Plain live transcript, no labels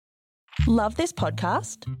Love this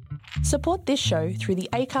podcast? Support this show through the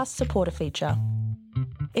Acast supporter feature.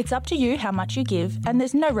 It's up to you how much you give, and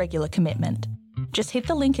there's no regular commitment. Just hit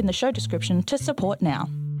the link in the show description to support now.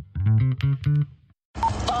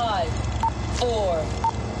 5, 4,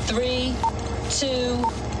 3, 2,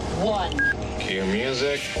 1. Cue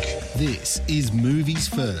music. This is Movies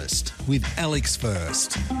First with Alex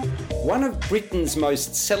First. One of Britain's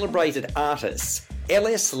most celebrated artists,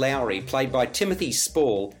 L.S. Lowry, played by Timothy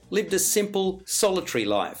Spall, lived a simple, solitary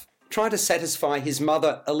life, trying to satisfy his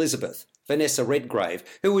mother Elizabeth, Vanessa Redgrave,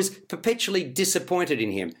 who was perpetually disappointed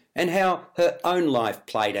in him and how her own life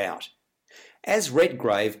played out. As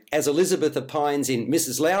Redgrave, as Elizabeth opines in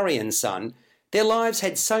Mrs. Lowry and Son, their lives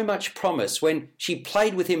had so much promise when she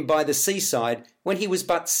played with him by the seaside when he was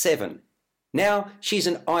but 7. Now she's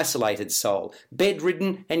an isolated soul,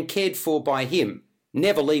 bedridden and cared for by him,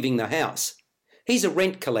 never leaving the house. He's a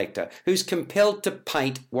rent collector who's compelled to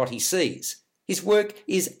paint what he sees. His work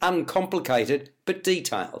is uncomplicated but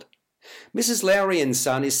detailed. Mrs. Lowry and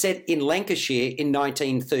Son is set in Lancashire in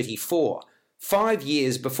 1934, 5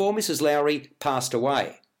 years before Mrs. Lowry passed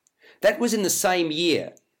away. That was in the same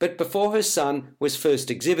year, but before her son was first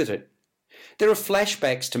exhibited. There are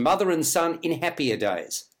flashbacks to mother and son in happier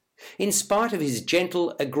days. In spite of his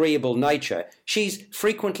gentle, agreeable nature, she's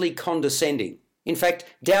frequently condescending, in fact,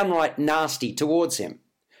 downright nasty towards him.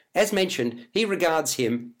 As mentioned, he regards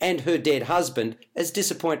him and her dead husband as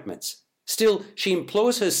disappointments. Still, she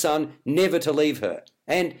implores her son never to leave her,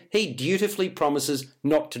 and he dutifully promises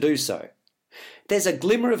not to do so. There's a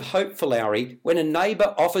glimmer of hope for Lowry when a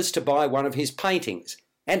neighbour offers to buy one of his paintings,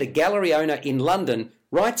 and a gallery owner in London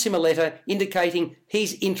writes him a letter indicating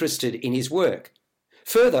he's interested in his work.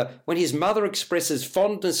 Further, when his mother expresses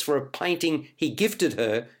fondness for a painting he gifted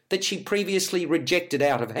her that she previously rejected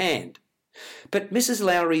out of hand. But Mrs.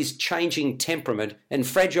 Lowry's changing temperament and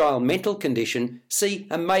fragile mental condition see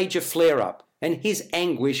a major flare-up, and his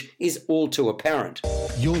anguish is all too apparent.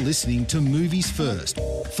 You're listening to Movies First.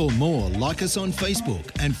 For more, like us on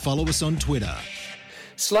Facebook and follow us on Twitter.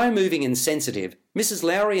 Slow-moving and sensitive, Mrs.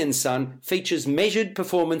 Lowry and Son features measured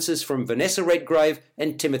performances from Vanessa Redgrave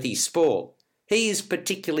and Timothy Spall. He is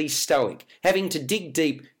particularly stoic, having to dig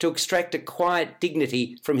deep to extract a quiet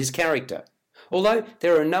dignity from his character. Although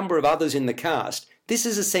there are a number of others in the cast, this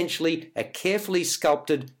is essentially a carefully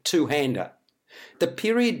sculpted two-hander. The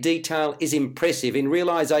period detail is impressive in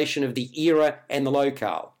realisation of the era and the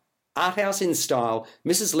locale. Arthouse in style,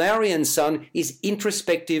 Mrs. Lowry and Son is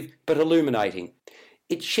introspective but illuminating.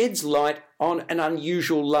 It sheds light on an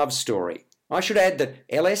unusual love story. I should add that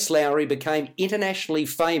L.S. Lowry became internationally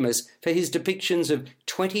famous for his depictions of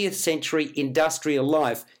 20th century industrial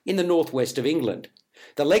life in the northwest of England.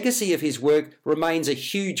 The legacy of his work remains a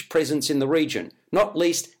huge presence in the region, not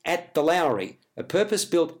least at the Lowry, a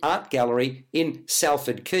purpose-built art gallery in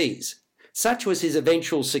Salford Quays. Such was his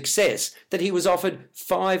eventual success that he was offered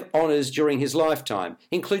 5 honours during his lifetime,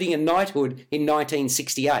 including a knighthood in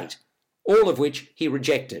 1968, all of which he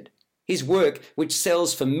rejected. His work, which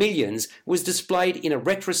sells for millions, was displayed in a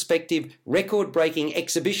retrospective, record-breaking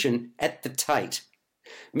exhibition at the Tate.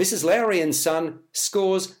 Mrs. Lowry and Son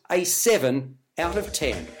scores a 7 out of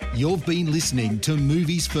 10. You've been listening to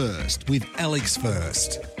Movies First with Alex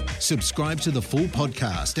First. Subscribe to the full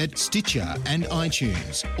podcast at Stitcher and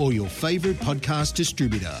iTunes or your favourite podcast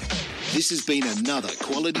distributor. This has been another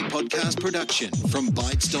quality podcast production from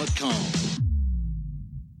Bytes.com.